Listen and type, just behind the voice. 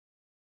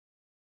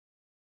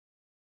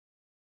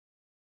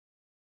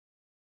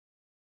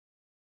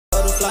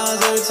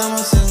butterflies every time I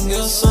sing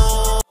your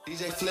song.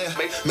 DJ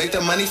Flip, make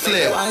the money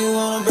flip. Why you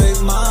wanna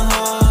break my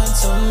heart?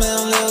 2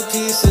 million little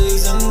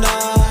pieces and I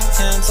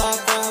can't talk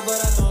proud, but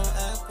I don't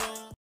act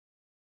wrong.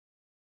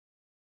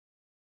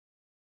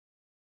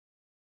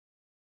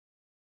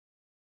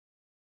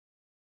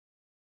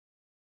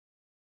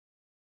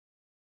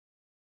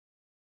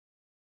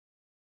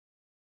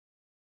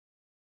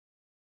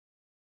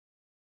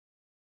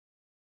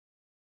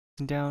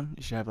 Down,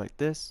 you should have like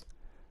this.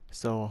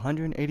 So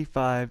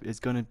 185 is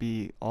going to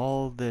be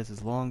all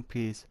this long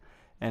piece,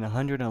 and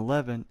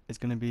 111 is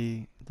going to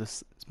be the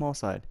small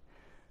side.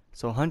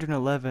 So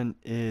 111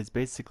 is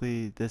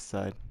basically this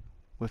side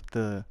with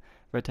the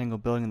rectangle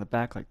building in the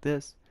back like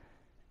this,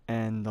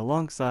 and the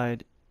long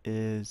side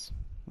is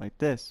like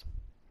this.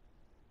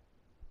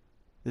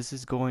 This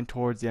is going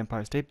towards the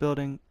Empire State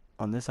Building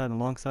on this side, the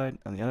long side.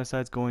 On the other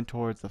side is going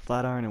towards the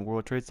Flatiron and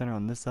World Trade Center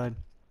on this side.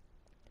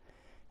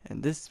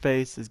 And this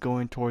face is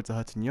going towards the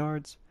Hudson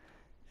Yards,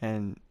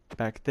 and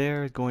back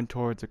there is going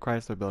towards the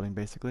Chrysler Building,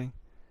 basically.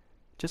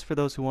 Just for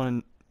those who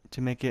want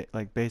to make it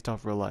like based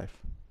off real life.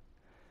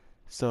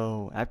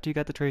 So after you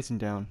got the tracing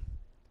down,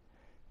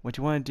 what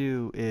you want to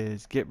do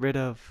is get rid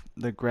of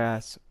the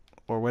grass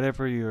or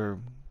whatever you're,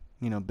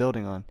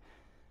 building on.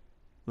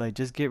 Like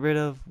just get rid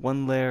of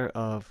one layer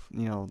of,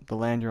 the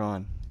land you're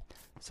on.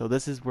 So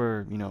this is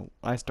where,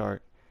 I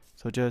start.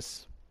 So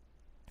just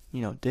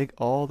dig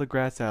all the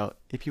grass out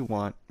if you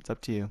want. It's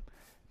up to you.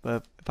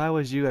 But if I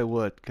was you, I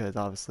would, because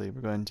obviously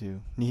we're going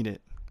to need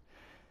it.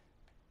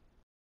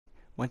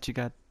 Once you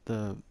got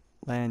the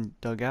land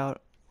dug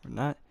out or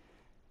not,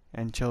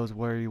 and chose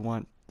where you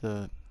want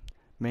the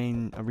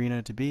main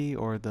arena to be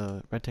or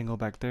the rectangle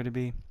back there to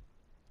be,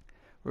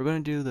 we're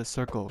going to do the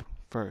circle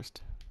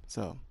first.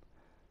 So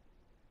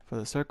for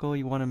the circle,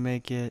 you want to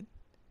make it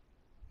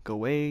go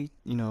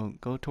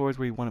go towards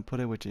where you want to put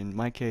it, which in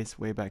my case,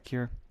 way back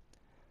here.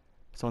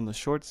 So on the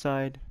short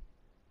side,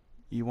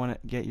 you want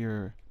to get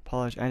your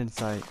polished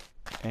andesite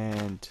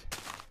and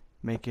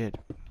make it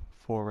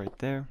 4 right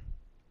there.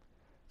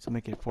 So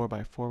make it 4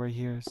 by 4 right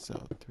here.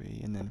 So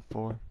 3 and then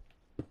 4.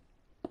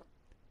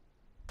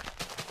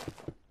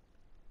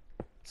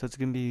 So it's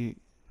gonna be,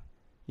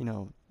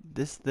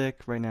 this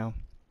thick right now,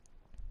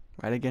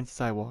 right against the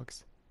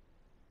sidewalks.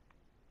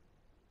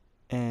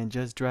 And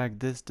just drag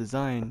this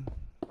design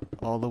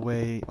all the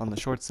way on the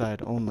short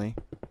side only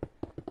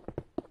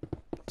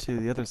to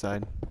the other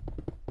side.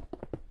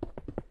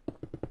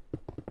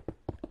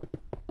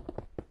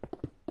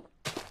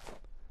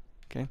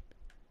 Okay.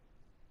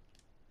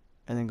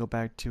 And then go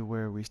back to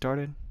where we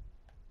started.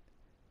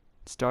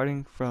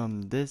 Starting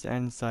from this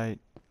andesite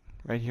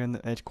right here in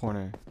the edge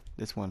corner,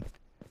 this one.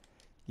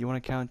 You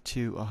want to count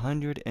to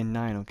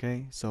 109,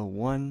 okay? So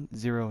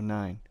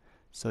 109.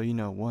 So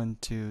 1,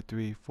 2,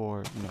 3,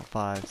 4,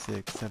 5,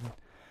 6, 7.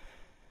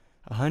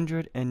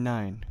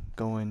 109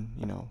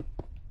 going,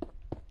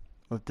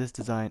 with this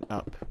design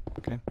up,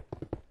 okay?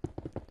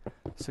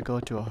 So go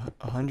to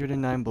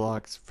 109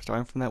 blocks,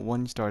 starting from that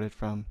one you started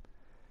from,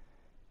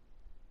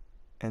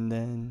 and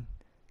then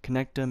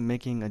connect them,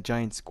 making a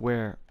giant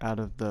square out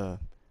of the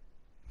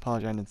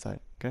polished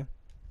andesite, okay?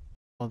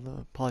 All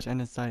the polished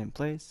andesite in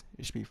place.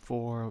 It should be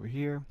 4 over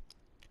here,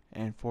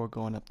 and 4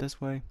 going up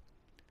this way.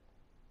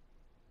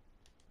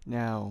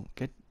 Now,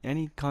 get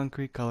any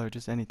concrete color,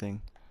 just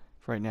anything.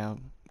 For right now,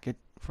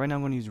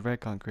 I'm going to use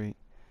red concrete,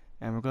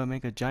 and we're going to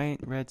make a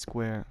giant red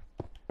square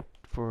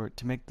to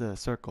make the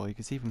circle. You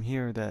can see from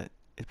here that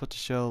it's supposed to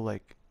show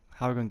like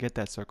how we're going to get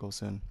that circle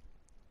soon.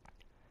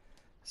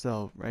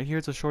 So right here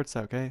is a short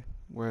side, okay,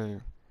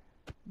 where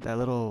that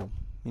little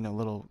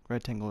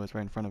rectangle is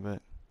right in front of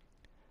it.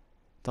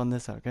 It's on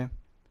this side, okay?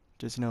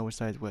 Just which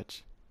side is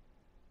which.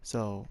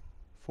 So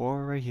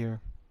 4 right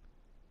here,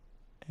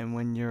 and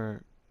when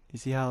you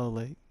see how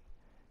like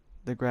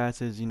the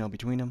grass is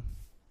between them.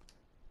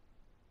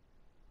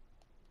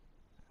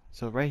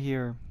 So right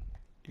here,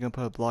 you're gonna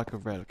put a block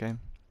of red, okay?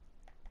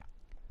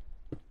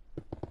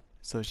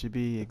 So it should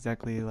be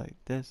exactly like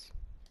this,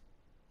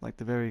 like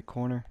the very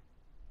corner.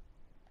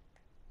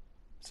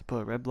 So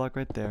put a red block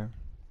right there.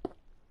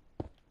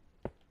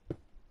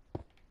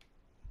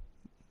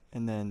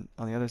 And then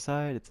on the other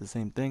side, it's the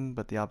same thing,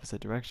 but the opposite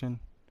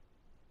direction.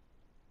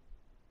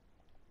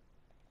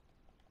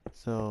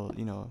 So,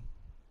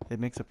 it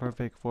makes a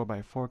perfect 4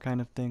 by 4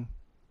 kind of thing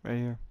right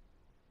here.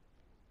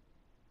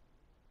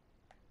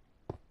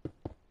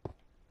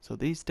 So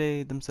these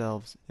stay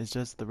themselves. It's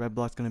just the red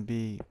block's going to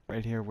be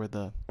right here where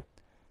the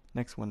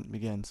next one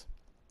begins.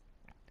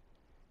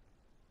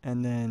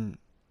 And then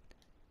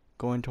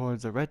going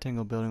towards the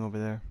rectangle building over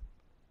there,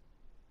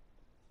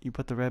 you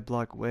put the red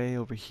block way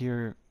over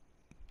here,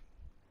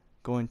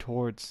 going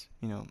towards,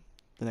 the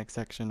next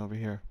section over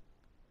here.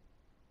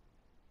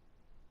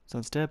 So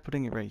instead of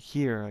putting it right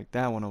here, like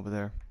that one over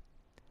there,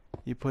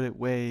 you put it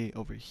way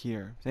over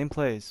here. Same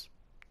place,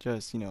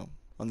 just,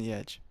 on the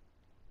edge.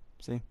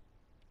 See?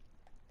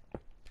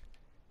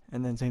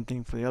 And then same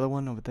thing for the other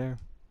one over there.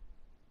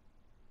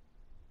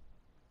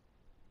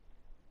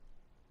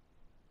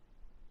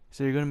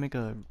 So you're going to make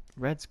a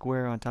red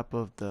square on top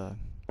of the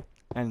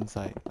end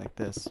sight like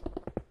this.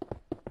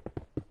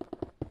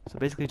 So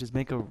basically just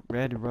make a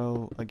red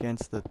row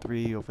against the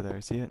 3 over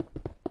there, see it?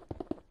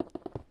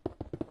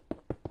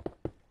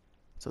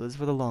 So this is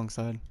for the long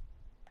side.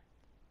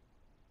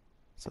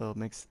 So it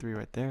makes 3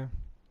 right there,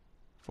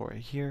 4 right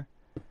here,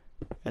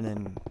 and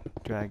then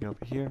drag it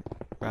over here,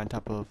 right on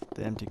top of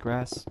the empty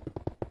grass.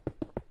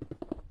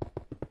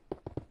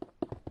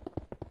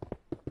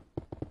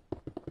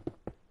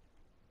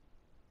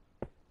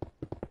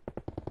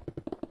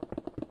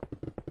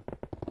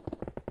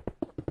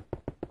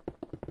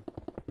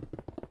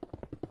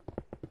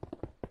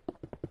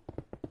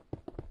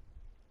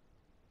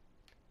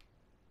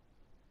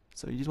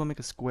 So you just want to make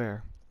a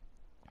square,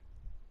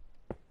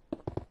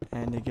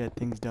 and to get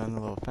things done a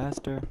little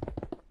faster,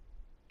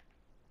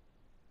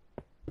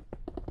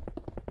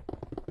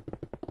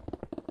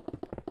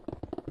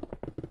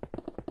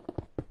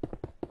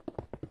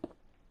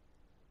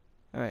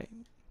 alright,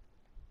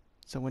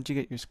 so once you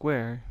get your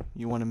square,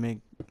 you want to make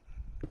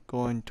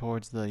going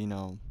towards the,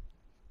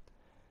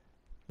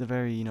 the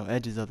very,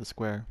 edges of the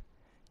square.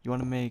 You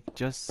want to make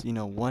just,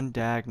 one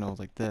diagonal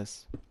like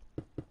this.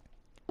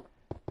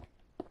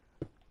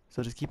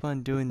 So just keep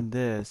on doing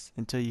this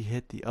until you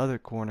hit the other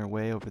corner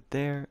way over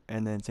there,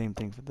 and then same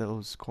thing for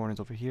those corners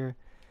over here,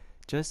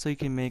 just so you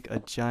can make a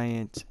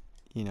giant,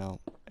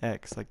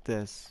 X like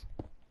this.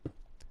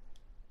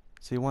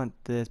 So you want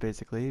this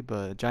basically,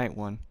 but a giant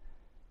one.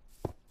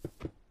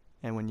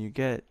 And when you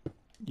get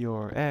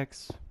your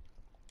X,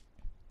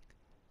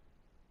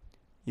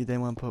 you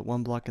then want to put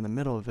one block in the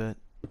middle of it,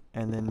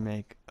 and then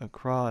make a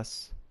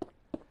cross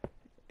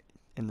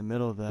in the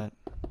middle of that.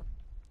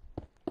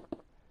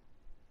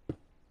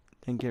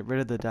 Then get rid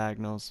of the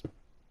diagonals,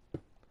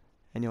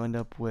 and you'll end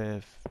up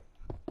with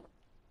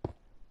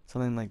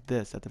something like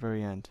this at the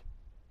very end.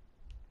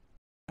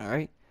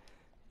 Alright,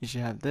 you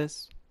should have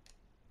this.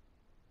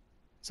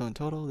 So in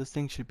total, this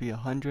thing should be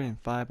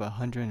 105 by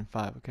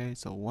 105, okay?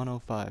 So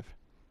 105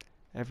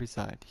 every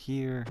side.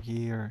 Here,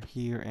 here,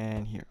 here,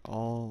 and here.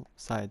 All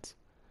sides.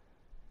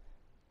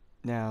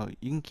 Now,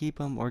 you can keep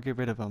them or get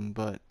rid of them,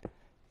 but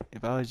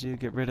if I was you,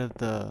 get rid of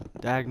the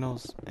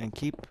diagonals and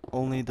keep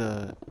only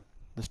the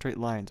straight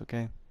lines,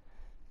 okay?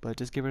 But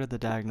just get rid of the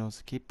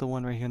diagonals. Keep the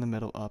one right here in the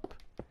middle up.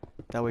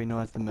 That way you know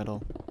that's the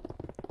middle.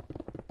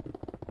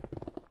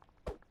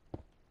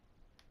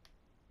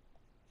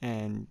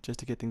 And just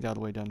to get things out of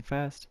the way done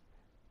fast,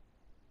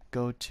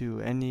 go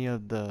to any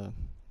of the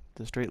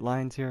straight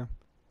lines here.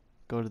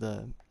 Go to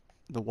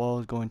the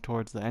walls going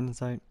towards the end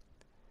site.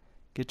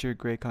 Get your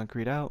gray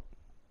concrete out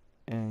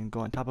and go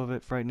on top of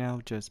it for right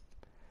now. Just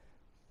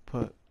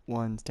put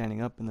one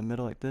standing up in the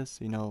middle like this,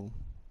 so you know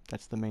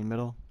that's the main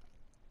middle.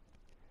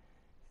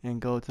 And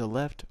go to the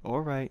left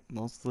or right,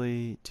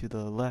 mostly to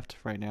the left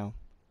right now.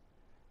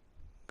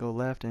 Go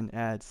left and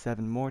add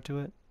 7 more to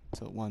it.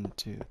 So 1,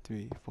 2,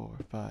 3, 4,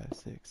 5,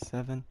 6,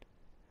 7.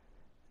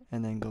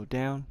 And then go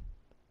down.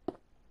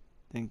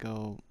 Then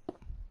go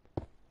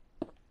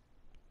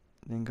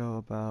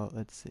about,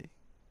 let's see.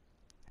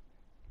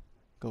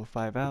 Go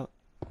 5 out.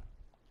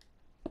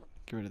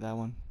 Get rid of that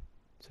one.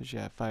 So you should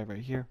have 5 right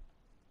here.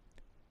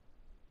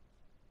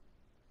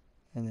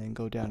 And then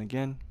go down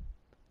again.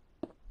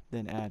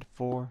 Then add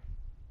 4.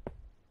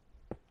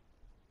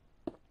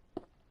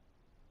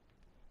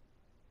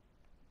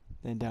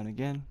 Then down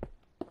again.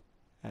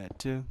 Add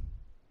 2.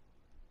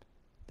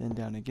 Then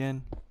down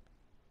again.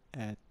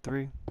 Add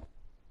 3.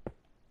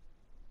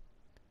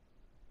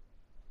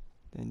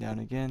 Then down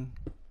again.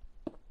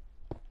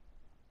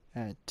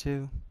 Add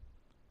 2.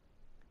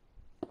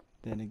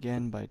 Then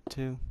again by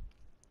 2.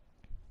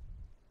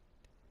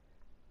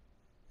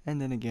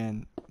 And then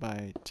again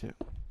by 2.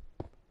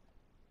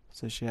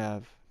 So you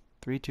have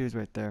 3 2s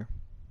right there.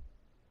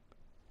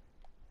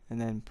 And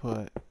then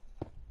put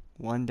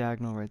one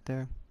diagonal right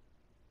there.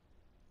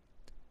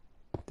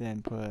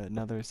 Then put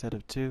another set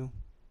of 2.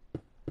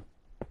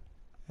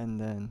 And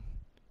then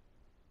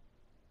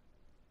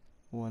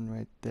one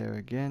right there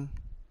again.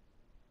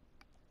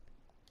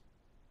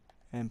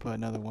 And put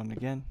another one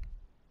again.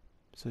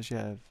 So you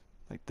have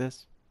like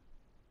this.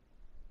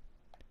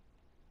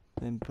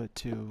 Then put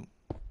 2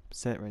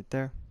 set right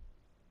there.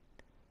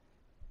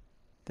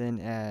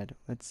 Then add,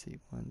 let's see,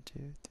 1, 2,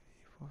 3,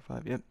 4,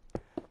 5, yep.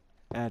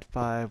 Add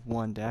 5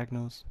 1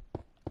 diagonals.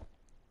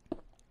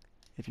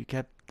 If you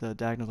kept the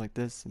diagonals like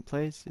this in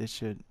place, it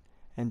should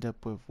end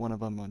up with one of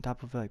them on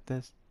top of it like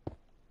this.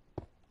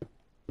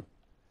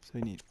 So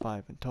you need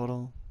 5 in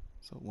total.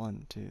 So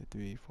 1, 2,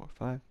 3, 4,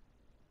 5.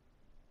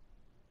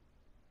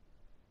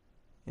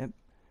 Yep.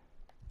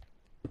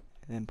 And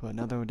then put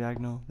another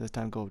diagonal. This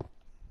time go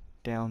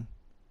down.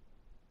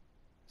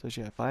 So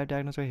you have 5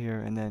 diagonals right here,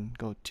 and then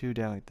go 2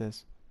 down like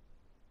this.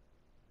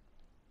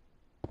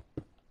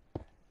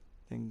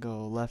 Then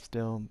go left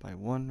still by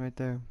 1 right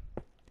there.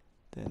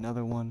 Then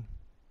another one.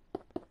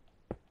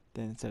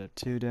 Then instead of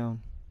 2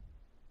 down.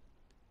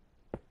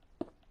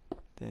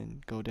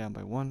 Then go down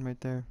by 1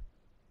 right there.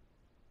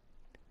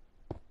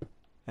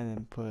 And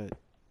then put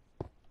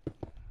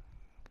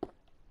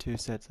 2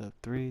 sets of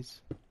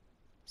 3s.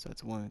 So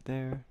that's 1 right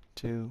there,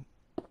 2,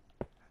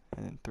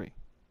 and then 3.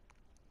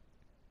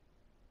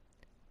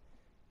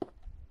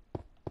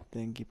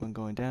 Then keep on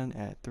going down,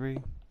 add 3,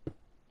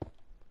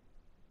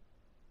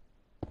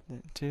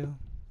 then 2,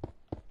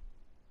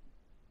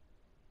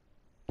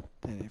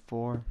 then a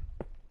 4,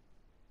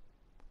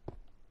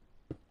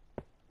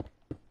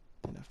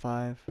 then a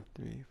 5,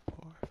 3,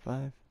 4,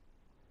 5,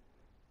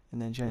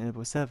 and then giant end up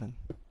with 7,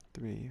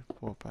 3,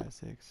 4, 5,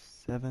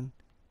 6, 7,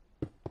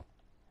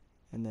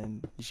 and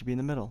then you should be in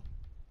the middle.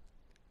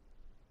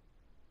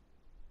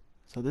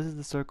 So this is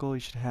the circle you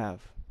should have,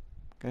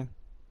 okay?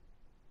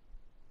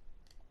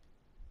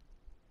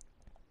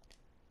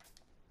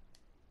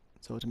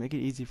 So to make it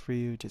easy for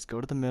you, just go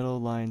to the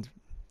middle lines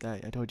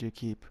that I told you to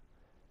keep.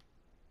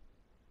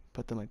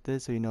 Put them like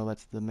this so you know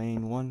that's the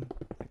main one,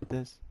 like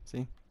this,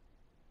 see?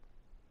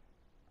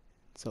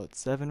 So it's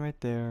 7 right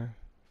there,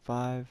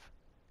 5,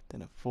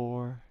 then a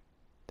 4,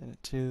 then a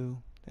 2,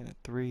 then a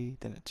 3,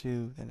 then a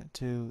 2, then a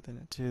 2, then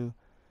a 2,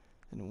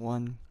 then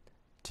 1,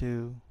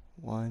 2,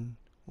 1,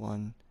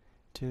 1,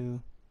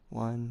 2,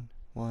 1,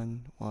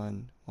 1,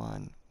 1,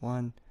 1,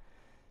 1,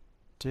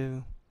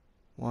 2,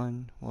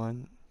 1,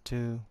 1,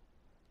 2,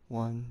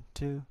 1,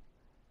 2,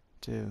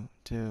 2,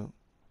 2,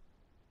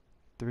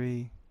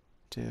 3,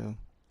 2,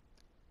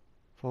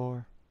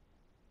 4,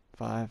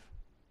 5,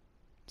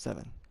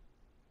 7.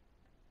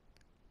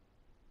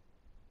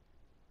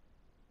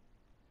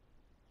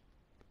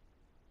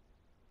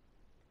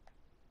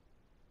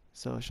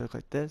 So it should look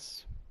like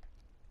this.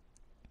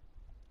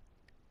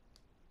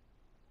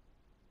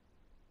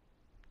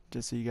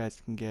 Just so you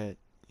guys can get,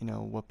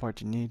 what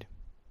part you need.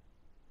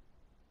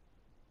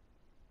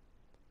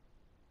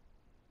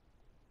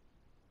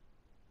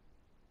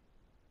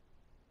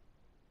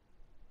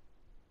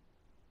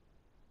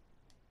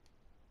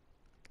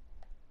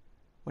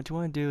 What you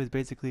want to do is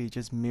basically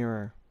just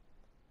mirror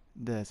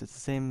this. It's the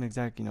same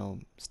exact,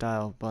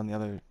 style, but on the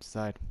other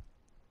side.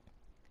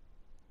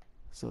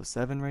 So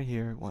 7 right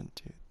here. 1,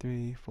 2,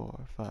 3, 4,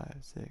 5,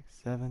 6,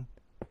 7.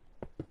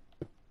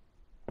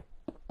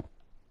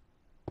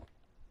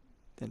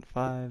 Then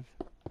 5.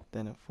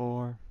 Then a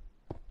 4.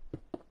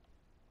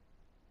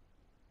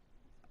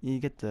 You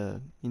get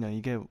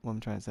you get what I'm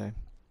trying to say.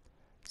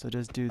 So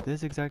just do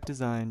this exact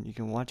design. You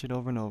can watch it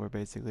over and over,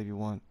 basically, if you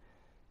want.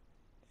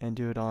 And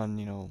do it on,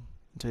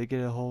 until you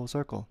get a whole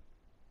circle.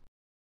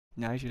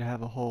 Now you should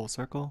have a whole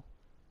circle.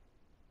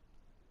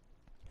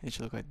 It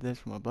should look like this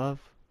from above.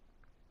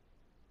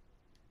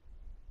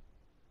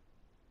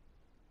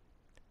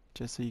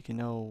 Just so you can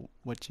know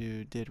what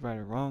you did right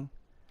or wrong.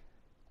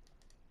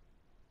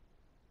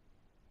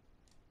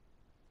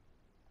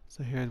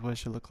 So here's what it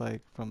should look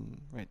like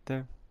from right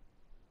there.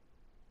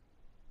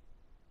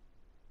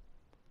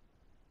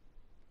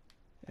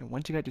 And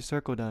once you got your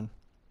circle done,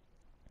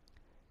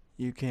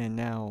 you can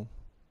now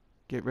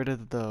get rid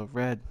of the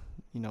red,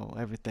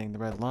 everything, the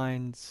red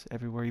lines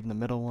everywhere, even the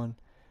middle one,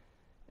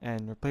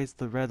 and replace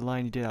the red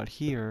line you did out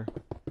here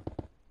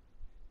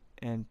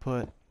and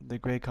put the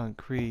gray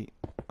concrete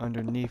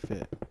underneath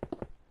it.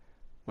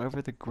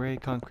 Wherever the gray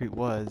concrete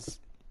was,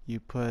 you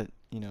put,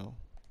 the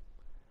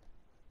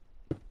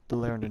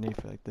layer underneath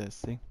it like this,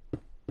 see?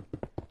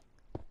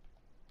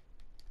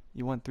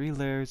 You want 3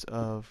 layers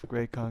of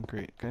gray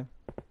concrete, okay?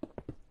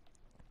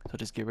 So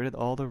just get rid of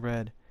all the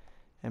red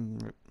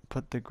and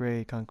put the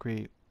gray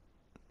concrete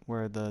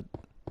where the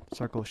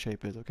circle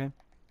shape is, okay?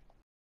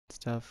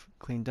 Stuff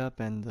cleaned up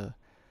and the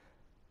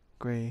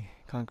gray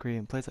concrete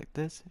in place like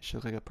this. It should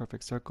look like a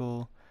perfect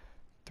circle,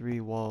 3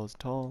 walls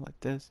tall like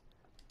this.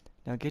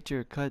 Now get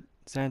your cut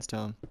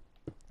sandstone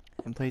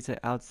and place it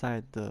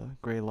outside the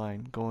gray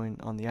line, going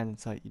on the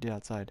andesite you did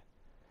outside.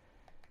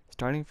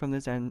 Starting from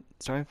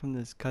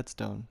this cut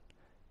stone,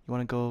 you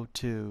want to go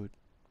to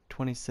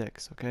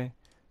 26, okay?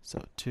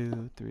 So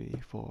 2,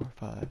 3, 4,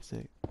 5,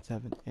 6,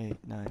 7,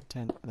 8, 9,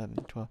 10,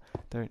 11, 12,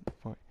 13,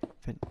 14,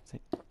 15,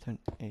 16,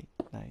 17, 18,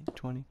 19,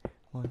 20,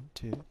 1,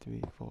 2,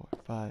 3, 4,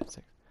 5,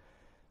 6.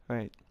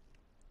 Alright.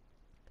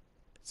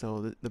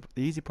 So the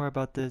easy part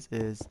about this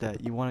is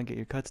that you want to get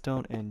your cut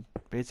stone and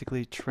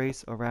basically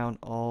trace around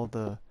all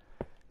the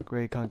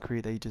gray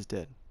concrete that you just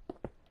did.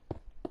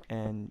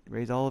 And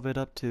raise all of it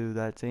up to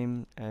that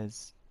same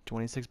as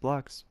 26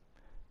 blocks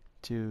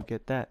to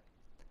get that.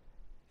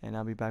 And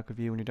I'll be back with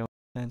you when you're done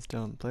with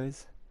sandstone,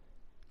 please.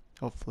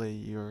 Hopefully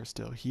you're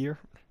still here.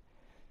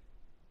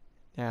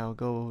 Now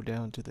go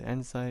down to the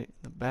end site,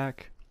 the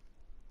back,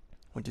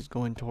 which is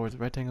going towards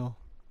the rectangle.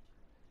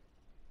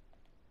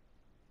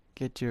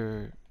 Get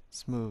your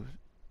smooth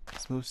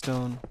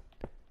stone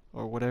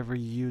or whatever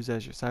you use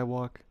as your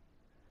sidewalk.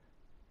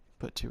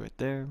 Put 2 right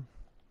there.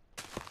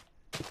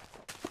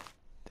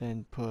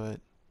 Then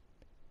put,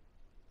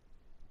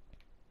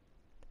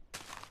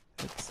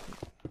 let's see,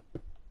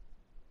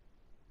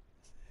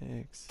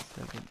 6,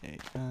 7,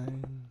 8,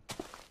 9,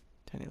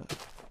 10, 11.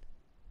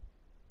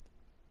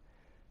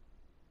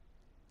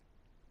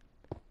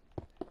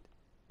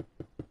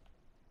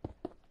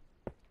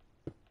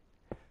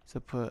 So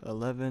put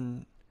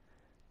 11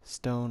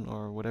 stone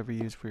or whatever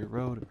you use for your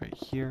road right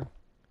here.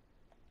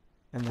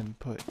 And then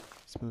put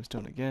smooth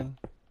stone again.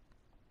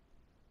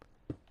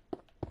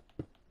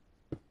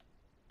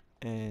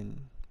 and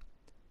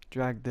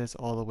drag this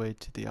all the way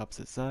to the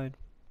opposite side.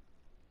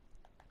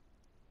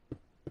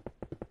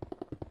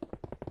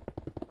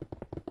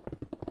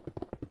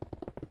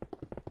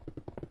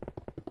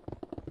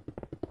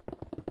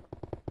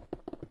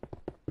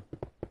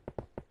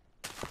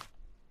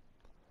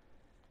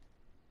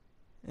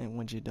 And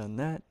once you've done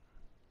that,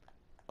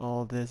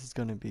 all this is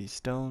going to be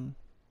stone.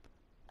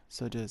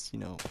 So just,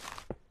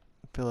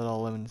 fill it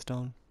all in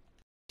stone.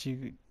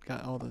 You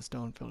got all the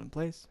stone filled in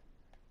place.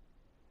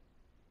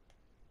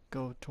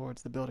 Go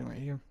towards the building right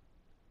here.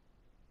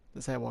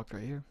 The sidewalk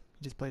right here.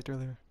 You just placed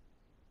earlier.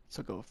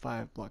 So go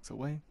 5 blocks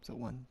away. So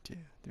 1, 2,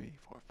 3,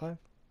 4, 5.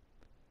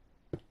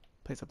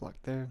 Place a block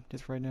there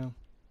just for right now.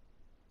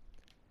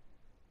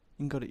 You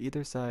can go to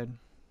either side,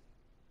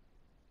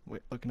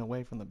 looking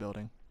away from the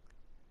building.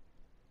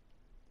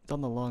 It's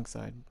on the long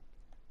side.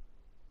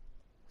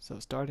 So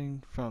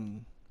starting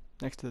from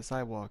next to the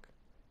sidewalk,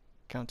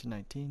 count to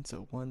 19.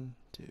 So 1,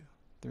 2,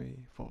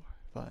 3, 4,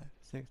 5,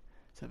 6,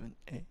 7,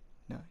 8,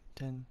 9,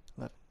 10,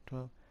 11,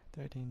 12,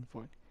 13,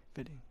 14,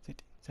 15,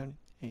 16, 17,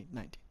 18,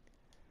 19.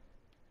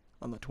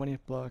 On the 20th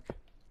block,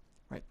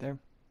 right there.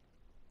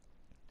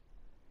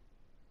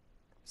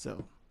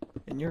 So,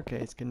 in your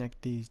case,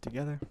 connect these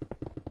together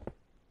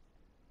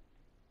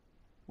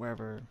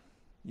wherever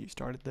you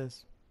started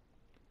this.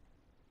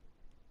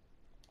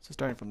 So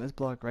starting from this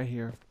block right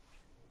here,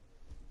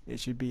 it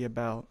should be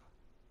about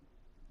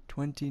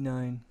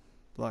 29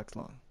 blocks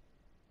long.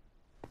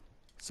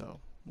 So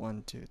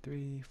 1, 2,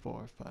 3,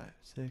 4, 5,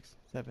 6,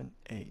 7,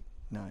 8,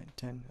 9,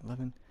 10,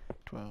 11,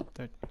 12,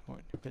 13,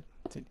 14, 15,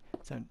 16,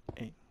 17,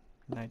 18,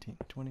 19,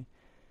 20,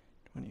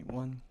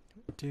 21,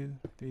 2,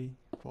 3,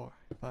 4,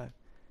 5,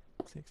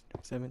 6,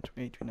 7,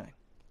 8, 29.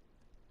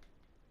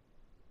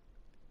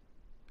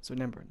 So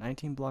remember,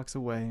 19 blocks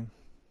away,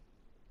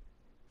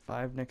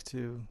 5 next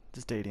to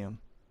the stadium,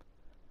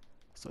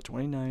 so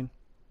 29,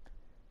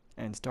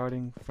 and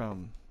starting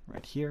from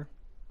right here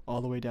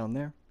all the way down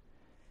there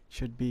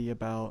should be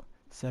about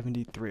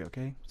 73,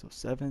 okay? So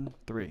 7,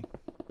 3.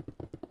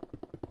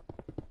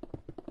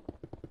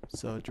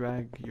 So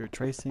drag your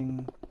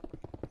tracing,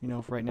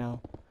 for right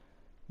now,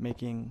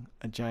 making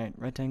a giant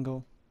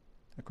rectangle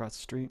across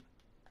the street.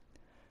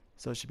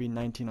 So it should be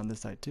 19 on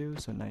this side too,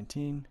 so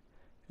 19,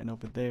 and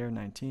over there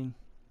 19.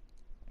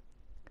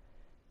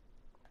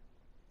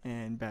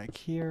 And back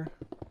here,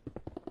 you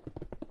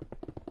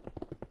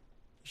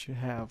should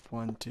have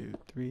 1, 2,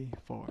 3,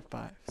 4,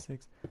 5,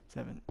 6,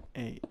 7,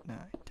 8, 9,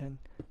 10,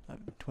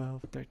 11,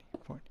 12, 13,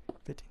 14,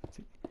 15,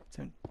 16,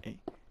 17, 18,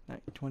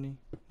 19, 20,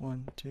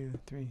 1, 2,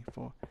 3,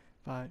 4,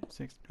 5,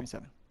 6,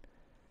 27.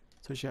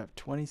 So you should have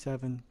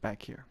 27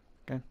 back here,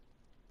 okay?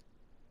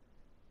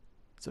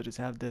 So just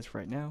have this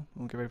right now, and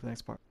we'll get ready for the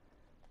next part.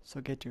 So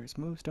get your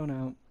smooth stone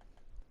out,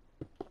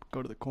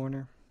 go to the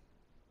corner,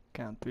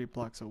 count 3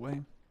 blocks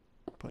away,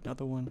 put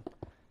another one,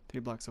 3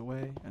 blocks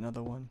away,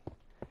 another one,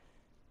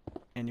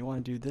 and you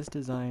want to do this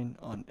design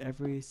on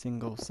every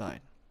single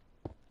side.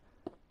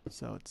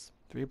 So it's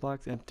 3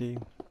 blocks empty,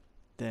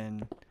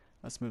 then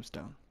a smooth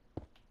stone.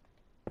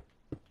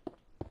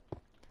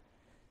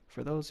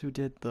 For those who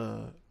did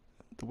the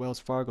Wells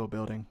Fargo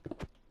building,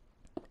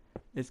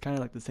 it's kind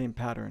of like the same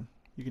pattern.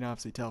 You can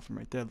obviously tell from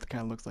right there, it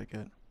kind of looks like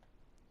it.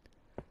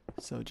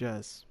 So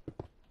just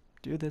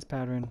do this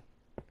pattern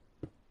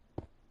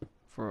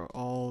for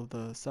all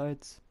the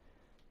sides,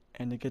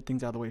 and to get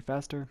things out of the way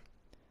faster,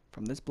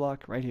 from this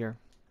block right here,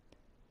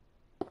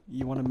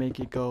 you want to make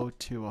it go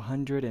to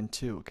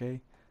 102, okay?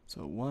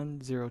 So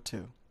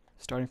 102,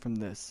 starting from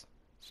this.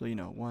 So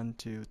 1,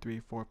 2, 3,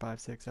 4, 5,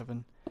 6,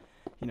 7,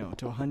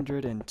 to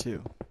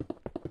 102,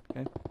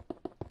 okay?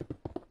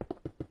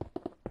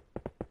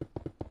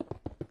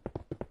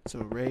 So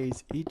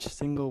raise each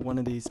single one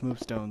of these smooth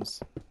stones,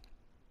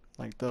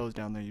 like those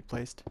down there you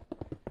placed,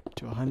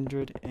 to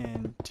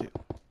 102.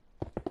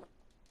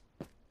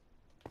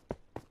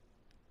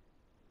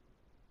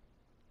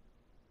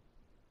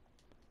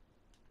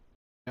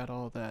 Got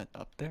all that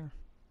up there.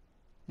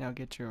 Now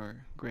get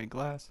your gray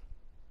glass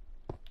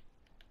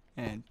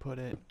and put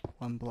it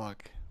 1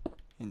 block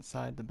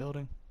inside the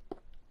building.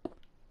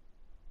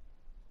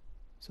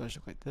 So it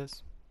should look like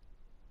this.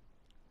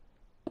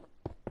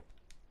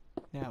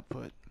 Now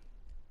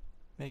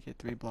make it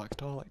 3 blocks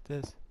tall like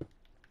this.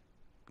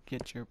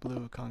 Get your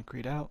blue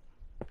concrete out.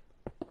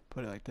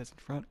 Put it like this in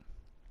front.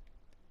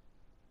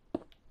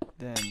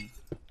 Then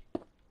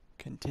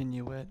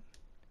continue it.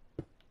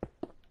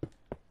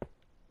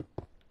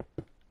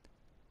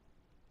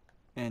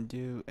 And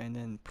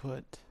then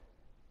put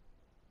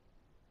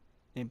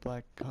a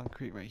black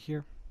concrete right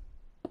here.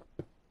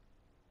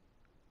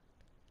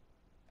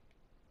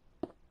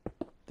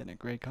 Then a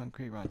gray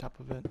concrete right on top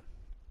of it.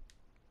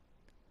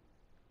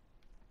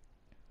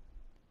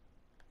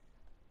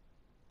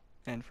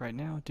 And for right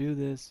now, do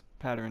this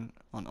pattern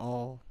on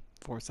all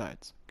 4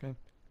 sides, okay?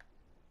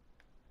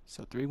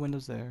 So 3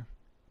 windows there,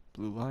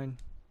 blue line,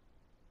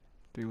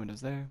 3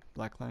 windows there,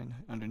 black line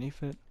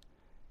underneath it,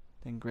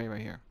 then gray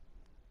right here.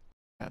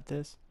 Have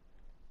this.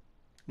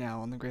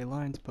 Now on the gray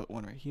lines, put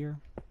 1 right here,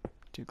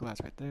 2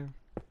 glass right there,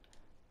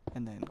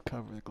 and then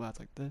cover the glass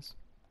like this.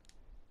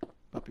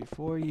 But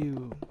before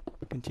you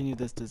continue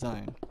this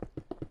design,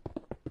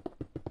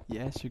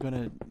 yes, you're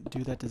gonna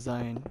do that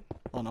design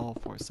on all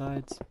four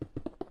sides,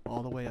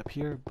 all the way up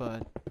here,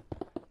 but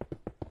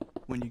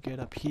when you get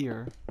up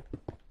here,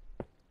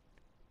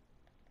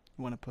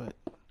 you want to put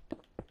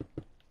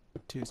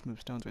 2 smooth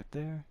stones right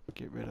there,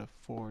 get rid of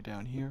 4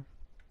 down here.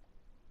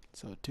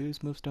 So 2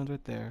 smooth stones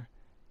right there,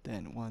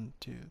 then 1,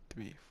 2,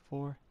 3,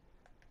 4.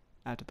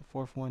 After the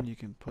 4th one, you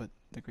can put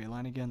the gray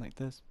line again like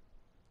this.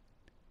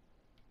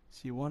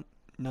 So you want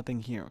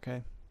nothing here,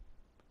 okay?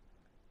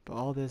 But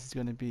all this is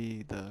going to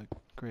be the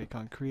gray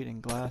concrete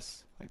and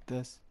glass like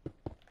this,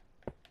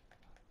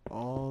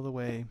 all the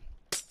way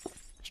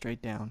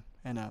straight down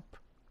and up.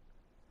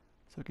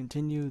 So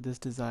continue this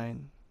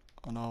design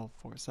on all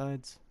 4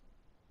 sides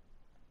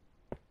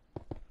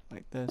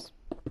like this.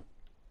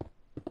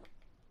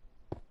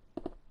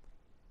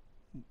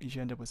 You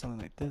should end up with something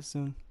like this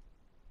soon.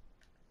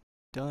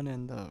 Done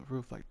in the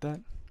roof like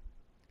that.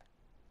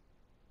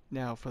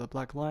 Now for the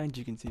black lines,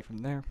 you can see from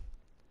there.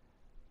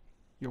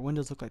 Your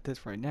windows look like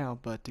this right now,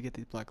 but to get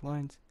these black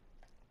lines,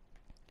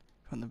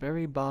 from the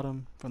very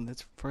bottom, from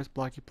this first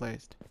block you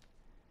placed,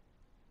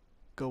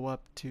 go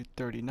up to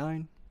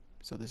 39.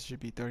 So this should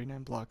be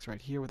 39 blocks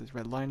right here where this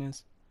red line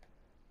is.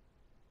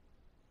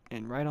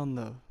 And right on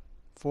the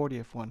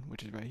 40th one,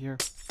 which is right here,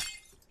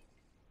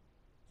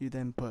 you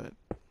then put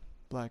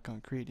black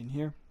concrete in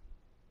here.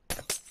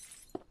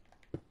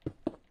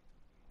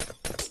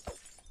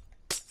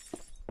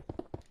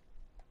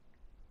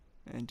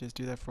 And just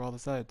do that for all the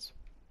sides.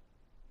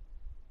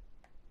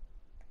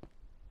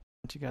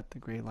 Once you got the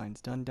gray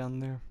lines done down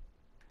there,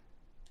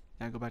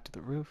 now go back to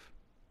the roof.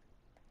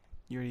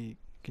 You already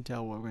can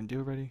tell what we're going to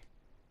do already.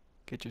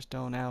 Get your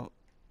stone out,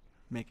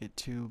 make it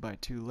 2 by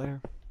 2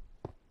 layer.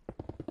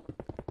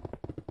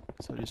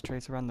 So just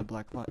trace around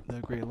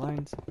the gray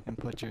lines and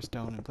put your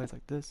stone in place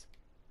like this.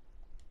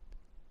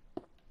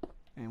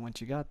 And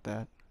once you got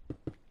that,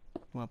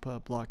 you want to put a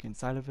block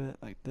inside of it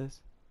like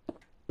this.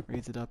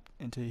 Raise it up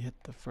until you hit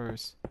the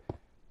first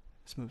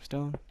smooth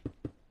stone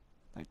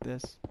like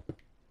this.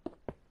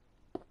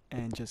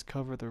 And just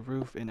cover the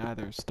roof in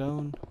either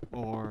stone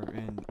or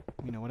in,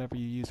 whatever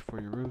you use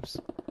for your roofs.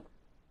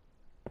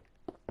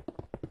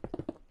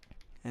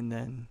 And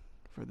then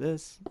for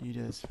this, you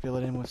just fill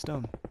it in with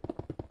stone.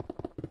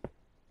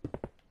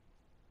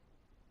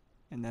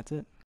 And that's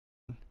it.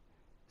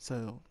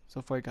 So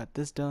far you got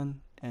this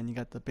done, and you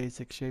got the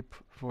basic shape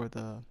for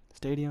the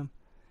stadium.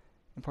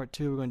 In part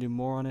 2, we're going to do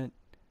more on it,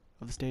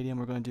 of the stadium.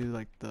 We're going to do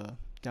like the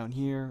down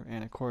here,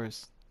 and of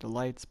course the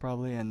lights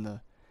probably, and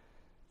the,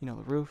 the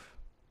roof,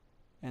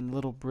 and the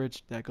little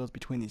bridge that goes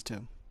between these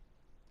two.